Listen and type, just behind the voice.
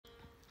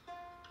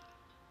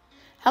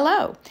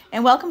Hello,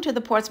 and welcome to the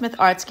Portsmouth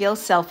Arts Guild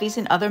Selfies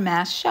and Other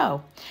Masks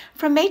show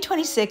from May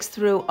 26th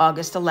through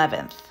August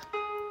 11th.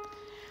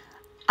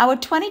 Our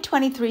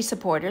 2023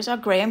 supporters are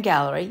Graham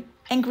Gallery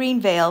and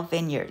Greenvale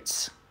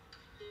Vineyards.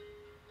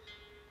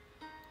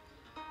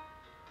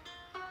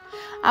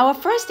 Our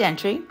first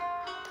entry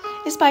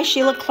is by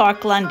Sheila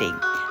Clark Lundy.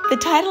 The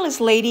title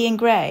is Lady in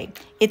Gray.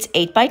 It's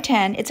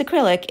 8x10, it's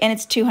acrylic, and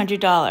it's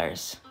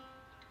 $200.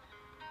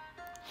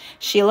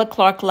 Sheila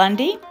Clark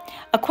Lundy,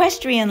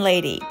 Equestrian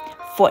Lady,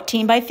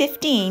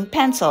 14x15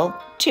 pencil,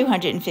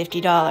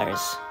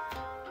 $250.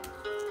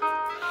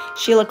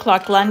 Sheila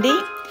Clark Lundy,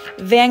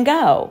 Van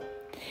Gogh.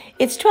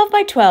 It's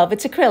 12x12,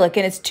 it's acrylic,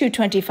 and it's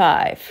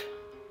 $225.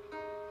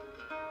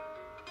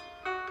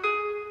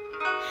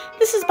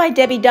 This is by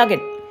Debbie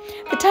Duggan.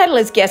 The title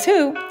is Guess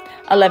Who?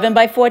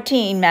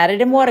 11x14, matted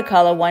in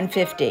watercolor,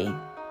 $150.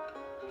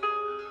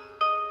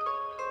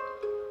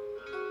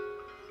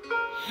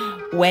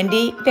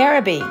 Wendy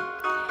Barabee,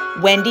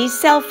 Wendy's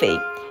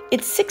Selfie.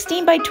 It's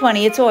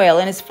 16x20, it's oil,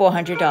 and it's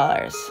 $400.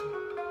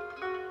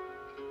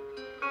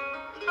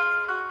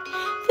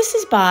 This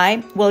is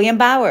by William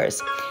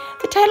Bowers.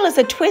 The title is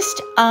A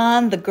Twist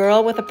on the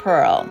Girl with a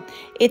Pearl.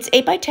 It's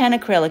 8x10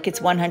 acrylic,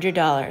 it's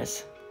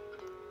 $100.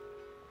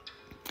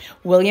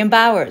 William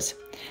Bowers.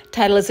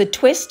 Title is A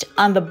Twist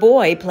on the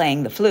Boy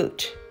Playing the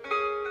Flute.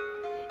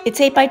 It's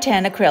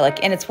 8x10 acrylic,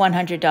 and it's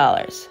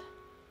 $100.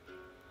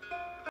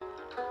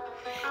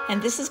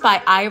 And this is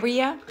by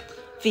Iria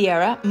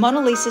Vieira,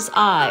 Mona Lisa's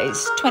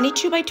Eyes,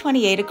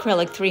 22x28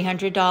 acrylic,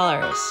 $300.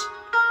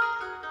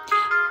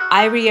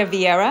 Iria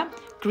Vieira,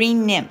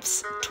 Green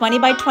Nymphs,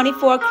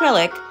 20x24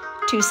 acrylic,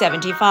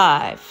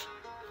 $275.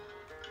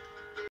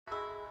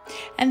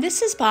 And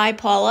this is by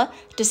Paula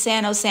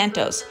DeSano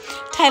Santos.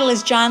 Title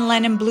is John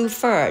Lennon Blue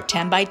Fur,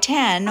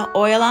 10x10,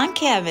 oil on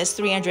canvas,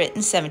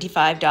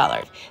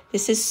 $375.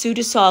 This is Sue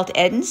DeSalt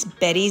Eden's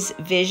Betty's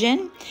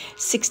Vision,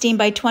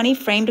 16x20,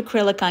 framed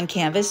acrylic on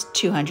canvas,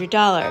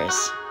 $200.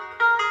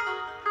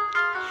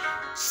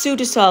 Sue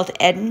DeSalt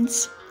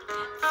Eden's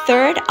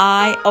Third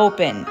Eye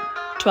Open,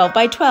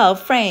 12x12,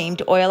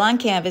 framed, oil on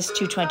canvas,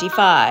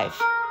 $225.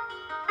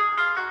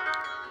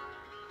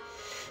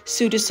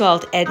 Sue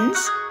DeSalt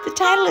Eden's, the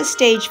title is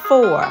Stage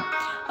 4,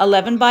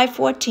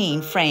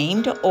 11x14,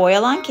 framed,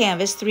 oil on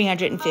canvas,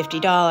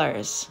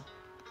 $350.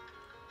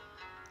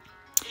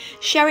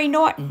 Sherry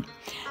Norton,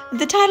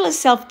 the title is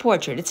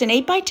Self-Portrait. It's an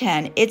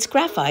 8x10, it's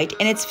graphite,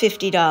 and it's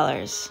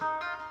 $50.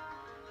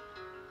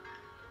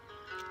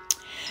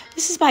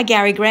 This is by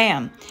Gary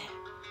Graham.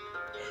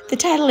 The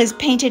title is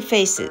Painted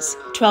Faces,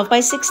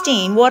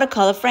 12x16,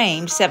 watercolor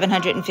framed,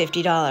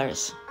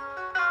 $750.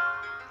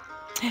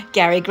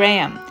 Gary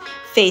Graham,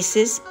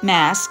 Faces,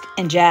 Mask,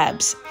 and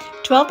Jabs,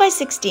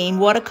 12x16,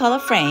 watercolor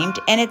framed,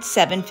 and it's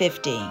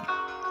 $750.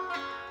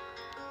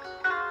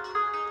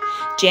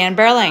 Jan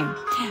Berling.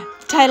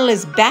 The title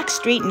is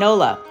Backstreet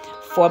Nola,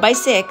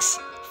 4x6,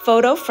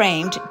 photo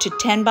framed to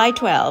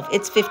 10x12,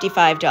 it's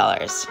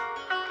 $55.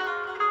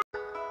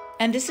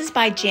 And this is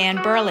by Jan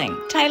Berling.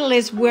 Title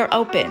is We're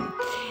Open.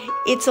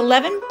 It's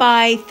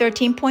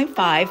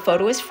 11x13.5,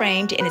 photo is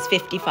framed, and it's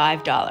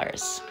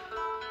 $55.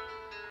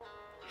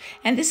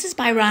 And this is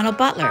by Ronald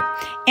Butler.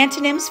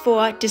 Antonyms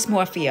for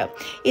dysmorphia.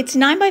 It's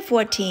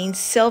 9x14,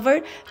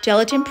 silver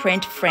gelatin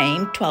print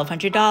frame,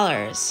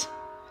 $1,200.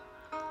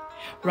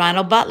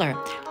 Ronald Butler.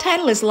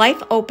 Title is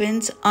Life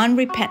Opens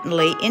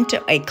Unrepentantly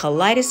into a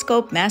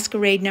Kaleidoscope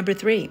Masquerade No.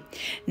 3.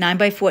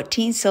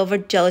 9x14, silver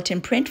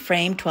gelatin print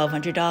frame,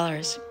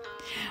 $1,200.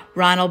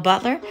 Ronald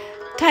Butler.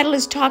 Title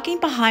is Talking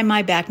Behind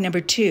My Back No.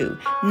 2.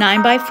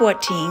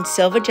 9x14,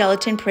 silver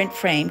gelatin print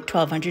frame,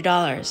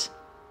 $1,200.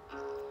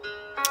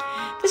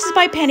 This is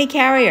by Penny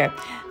Carrier.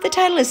 The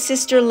title is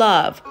Sister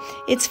Love.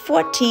 It's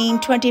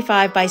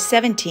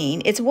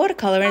 1425x17. It's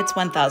watercolor, and it's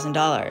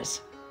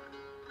 $1,000.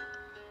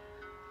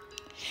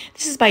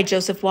 This is by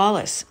Joseph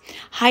Wallace.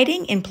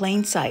 Hiding in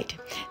Plain Sight.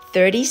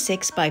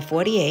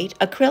 36x48,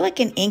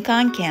 acrylic and ink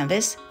on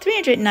canvas,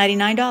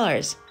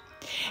 $399.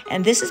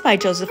 And this is by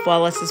Joseph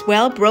Wallace as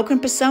well, Broken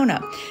Persona,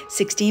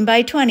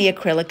 16x20,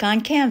 acrylic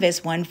on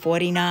canvas,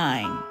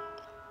 $149.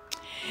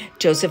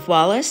 Joseph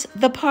Wallace,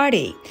 The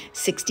Party,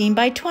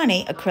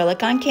 16x20,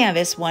 acrylic on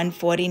canvas,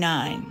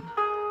 $149.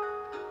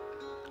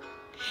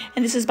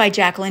 And this is by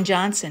Jacqueline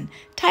Johnson.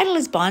 Title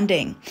is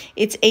Bonding.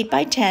 It's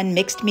 8x10,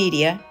 mixed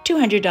media,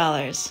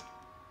 $200.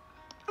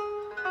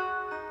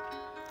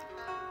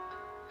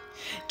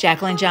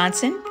 Jacqueline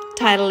Johnson.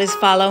 Title is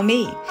Follow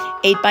Me.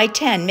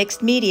 8x10,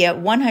 mixed media,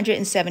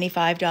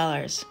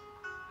 $175.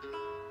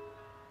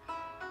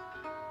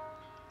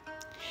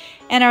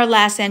 And our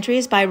last entry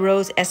is by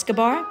Rose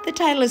Escobar. The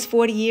title is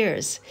 40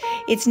 Years.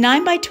 It's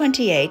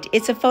 9x28.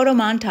 It's a photo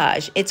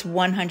montage. It's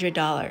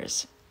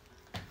 $100.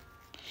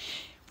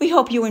 We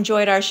hope you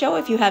enjoyed our show.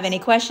 If you have any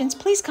questions,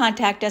 please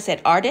contact us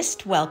at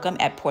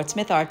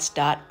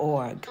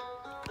artistwelcome@portsmoutharts.org.